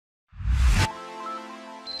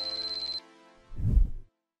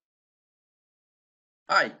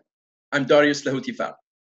Hi, I'm Darius Lahutifar.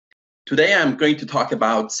 Today I'm going to talk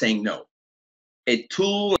about saying no, a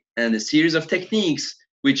tool and a series of techniques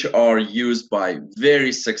which are used by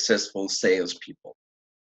very successful salespeople.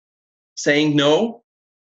 Saying no,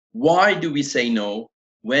 why do we say no?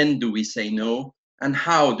 When do we say no? And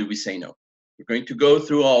how do we say no? We're going to go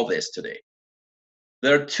through all this today.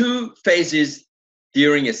 There are two phases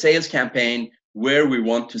during a sales campaign where we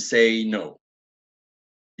want to say no.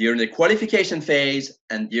 During the qualification phase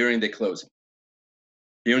and during the closing.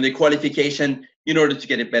 During the qualification, in order to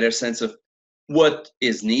get a better sense of what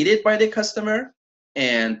is needed by the customer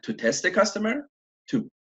and to test the customer, to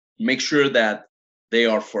make sure that they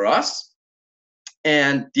are for us,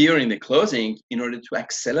 and during the closing, in order to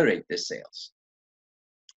accelerate the sales.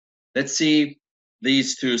 Let's see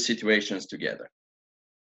these two situations together.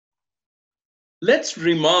 Let's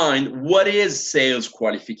remind what is sales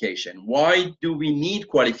qualification. Why do we need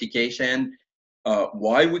qualification?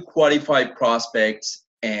 Why we qualify prospects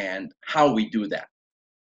and how we do that.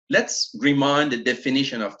 Let's remind the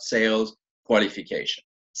definition of sales qualification.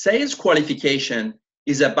 Sales qualification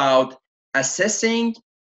is about assessing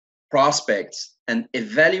prospects and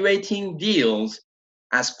evaluating deals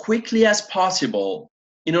as quickly as possible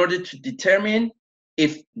in order to determine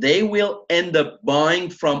if they will end up buying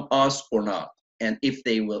from us or not, and if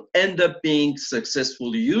they will end up being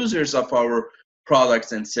successful users of our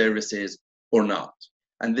products and services or not.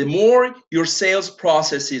 And the more your sales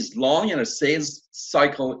process is long and a sales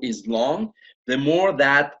cycle is long, the more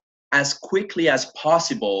that as quickly as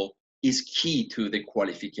possible is key to the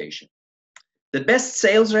qualification. The best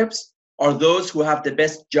sales reps are those who have the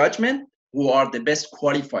best judgment, who are the best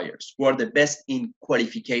qualifiers, who are the best in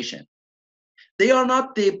qualification. They are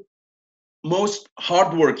not the most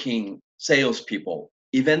hardworking salespeople,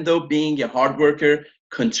 even though being a hard worker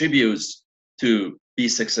contributes to be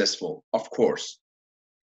successful, of course.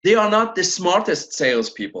 They are not the smartest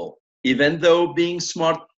salespeople, even though being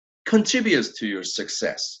smart contributes to your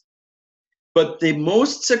success. But the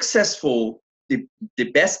most successful,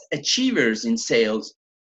 the best achievers in sales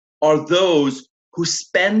are those who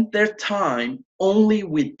spend their time only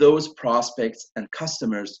with those prospects and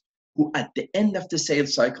customers who at the end of the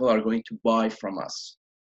sales cycle are going to buy from us.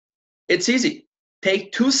 It's easy.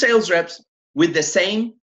 Take two sales reps with the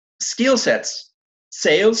same skill sets,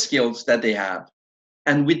 sales skills that they have,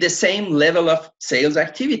 and with the same level of sales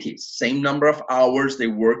activities, same number of hours they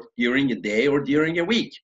work during a day or during a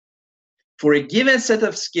week. For a given set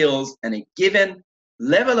of skills and a given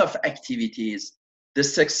level of activities, the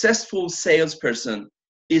successful salesperson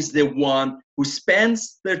is the one who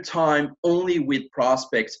spends their time only with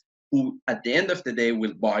prospects who at the end of the day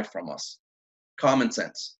will buy from us. Common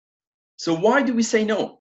sense. So why do we say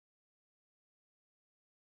no?